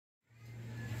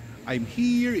I'm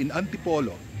here in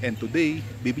Antipolo and today,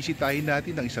 bibisitahin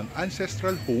natin ang isang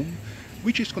ancestral home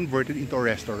which is converted into a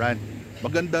restaurant.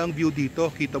 Maganda ang view dito,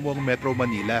 kita mo ang Metro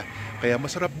Manila. Kaya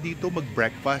masarap dito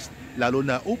mag-breakfast, lalo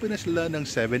na open na sila ng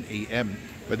 7 a.m.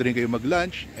 Pwede rin kayo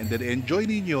mag-lunch and then enjoy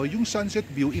ninyo yung sunset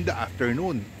view in the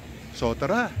afternoon. So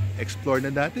tara, explore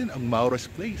na natin ang Maura's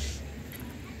Place.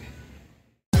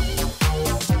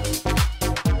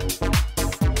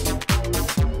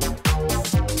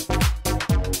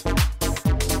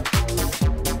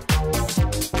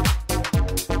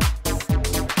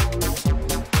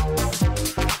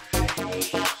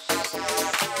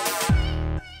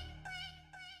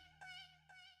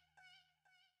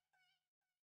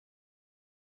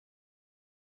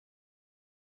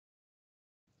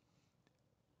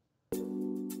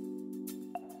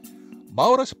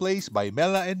 Maura's Place by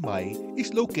Mela and Mai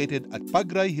is located at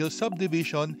Pagray Hill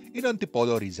Subdivision in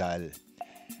Antipolo, Rizal.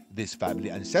 This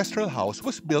family ancestral house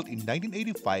was built in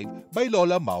 1985 by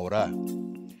Lola Maura.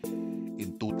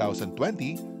 In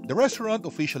 2020, the restaurant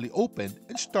officially opened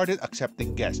and started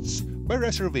accepting guests by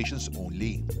reservations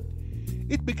only.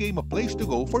 It became a place to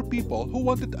go for people who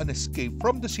wanted an escape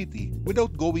from the city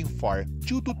without going far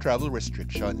due to travel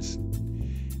restrictions.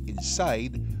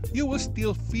 Inside, you will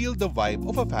still feel the vibe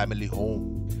of a family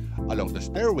home. Along the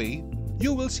stairway,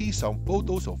 you will see some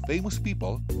photos of famous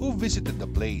people who visited the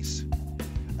place.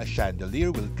 A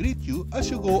chandelier will greet you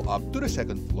as you go up to the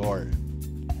second floor.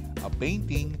 A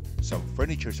painting, some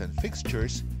furniture and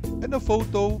fixtures, and a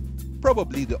photo,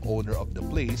 probably the owner of the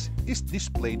place, is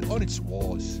displayed on its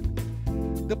walls.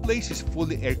 The place is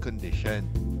fully air-conditioned.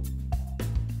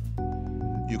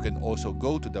 You can also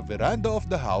go to the veranda of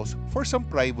the house for some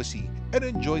privacy and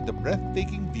enjoy the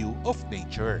breathtaking view of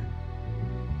nature.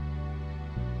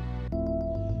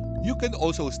 You can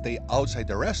also stay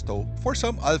outside the resto for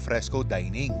some alfresco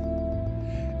dining.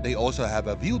 They also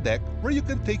have a view deck where you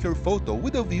can take your photo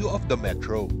with a view of the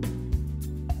metro.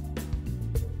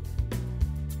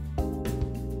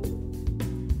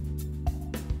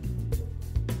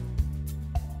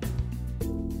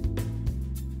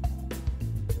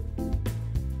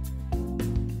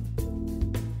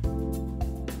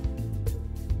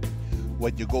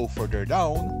 When you go further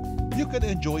down, you can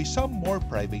enjoy some more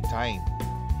private time.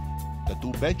 The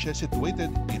two benches situated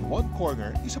in one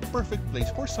corner is a perfect place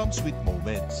for some sweet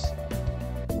moments.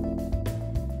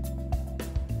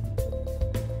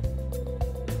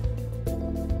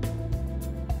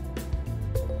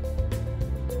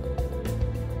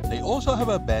 They also have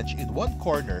a bench in one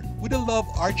corner with a love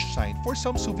arch sign for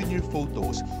some souvenir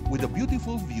photos with a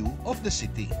beautiful view of the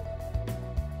city.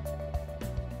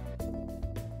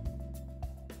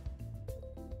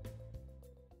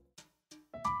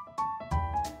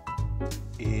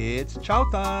 It's chow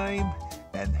time!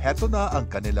 And heto na ang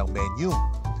kanilang menu.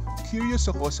 Curious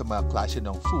ako sa mga klase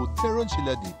ng food meron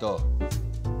sila dito.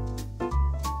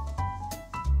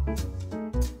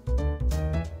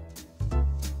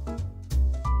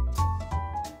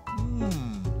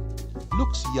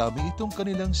 Looks yummy itong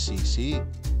kanilang sisig.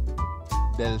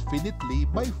 Definitely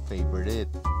my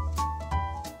favorite.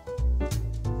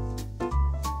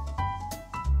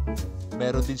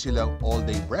 Meron din silang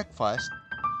all-day breakfast.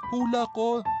 Hula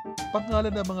ko,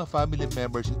 pangalan ng mga family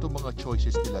members itong mga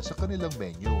choices nila sa kanilang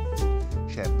menu.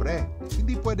 Syempre,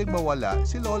 hindi pwedeng mawala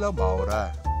si Lola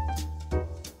Maura.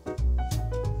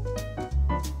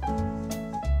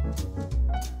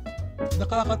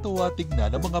 Nakakatuwa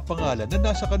tignan ang mga pangalan na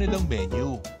nasa kanilang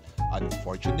menu.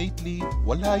 Unfortunately,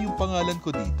 wala yung pangalan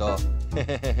ko dito.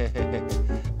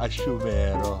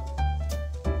 Asyumero.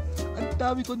 Ang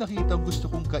dami ko nakitang gusto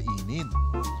kong kainin.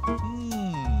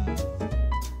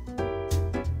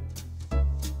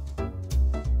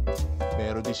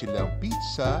 Meron din silang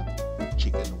pizza,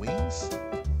 chicken wings,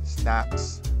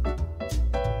 snacks.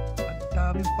 Ang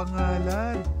daming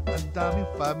pangalan. Ang daming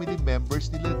family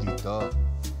members nila dito.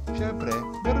 Siyempre,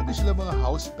 meron din silang mga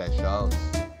house specials.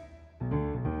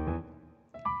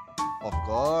 Of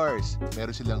course,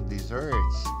 meron silang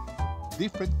desserts,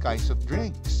 different kinds of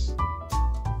drinks.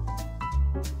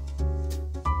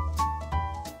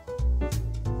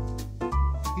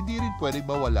 Hindi rin pwedeng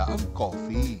mawala ang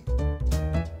coffee.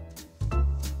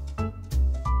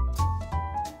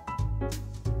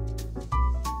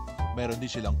 Meron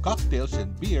din silang cocktails and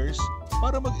beers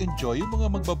para mag-enjoy yung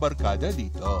mga magbabarkada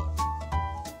dito.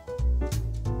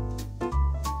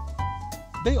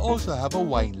 They also have a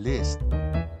wine list.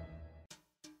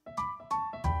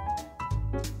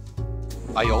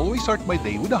 I always start my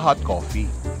day with a hot coffee.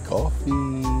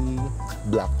 Coffee,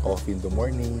 black coffee in the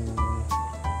morning.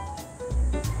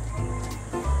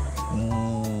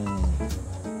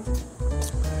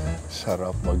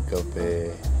 Sarap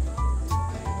magkape.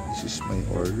 This is my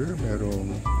order.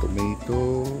 Merong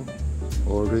tomato,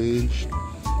 orange.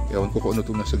 Ewan ko kung ano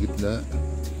itong nasa gitna.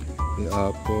 May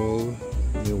apple,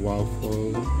 may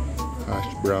waffle,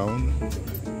 hash brown,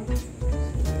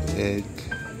 egg,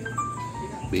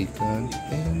 bacon,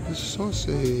 and the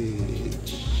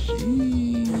sausage.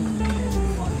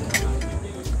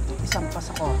 Isang pas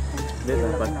ako.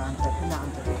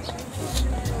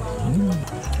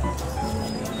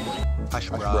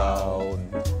 Hash Hash brown. brown.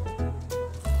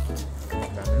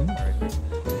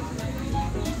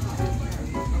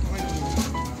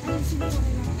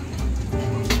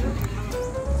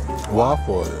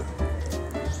 Waffle.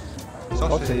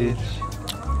 Sausage.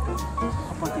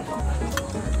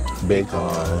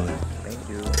 Bacon. Thank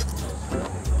you.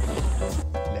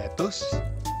 Lettuce.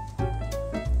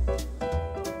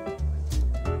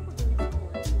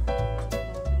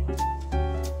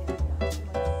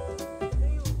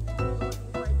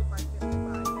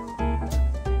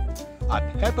 At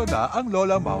heto na ang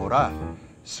Lola Maura.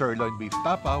 Sirloin beef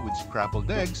tapa with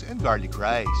scrambled eggs and garlic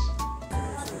rice.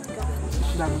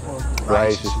 Dami po.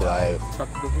 Rice is life.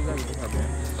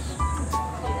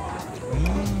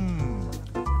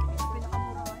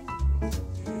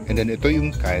 And then ito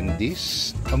yung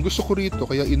candies. Ang gusto ko rito,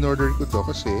 kaya in-order ko to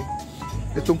kasi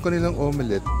itong kanilang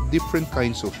omelette, different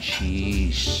kinds of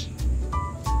cheese.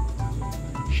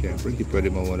 Siyempre, hindi pwede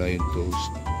mawala yung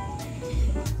toast.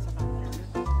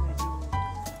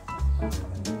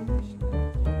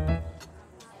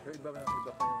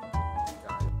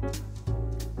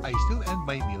 I still end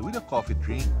my meal with a coffee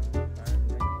drink.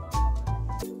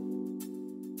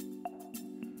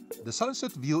 The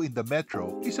sunset view in the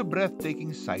metro is a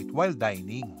breathtaking sight while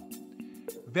dining.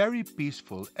 Very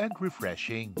peaceful and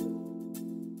refreshing.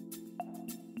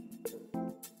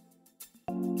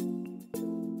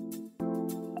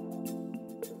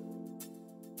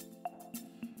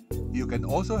 You can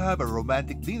also have a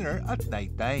romantic dinner at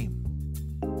nighttime.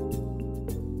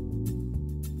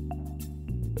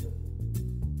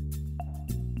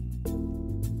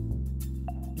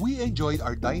 We enjoyed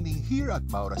our dining here at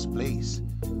Maura's place.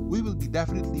 We will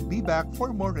definitely be back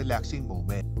for more relaxing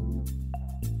moments.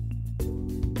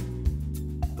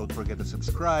 Don't forget to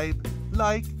subscribe,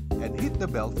 like, and hit the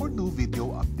bell for new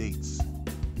video updates.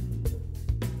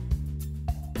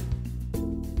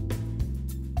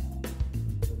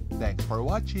 Thanks for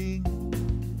watching!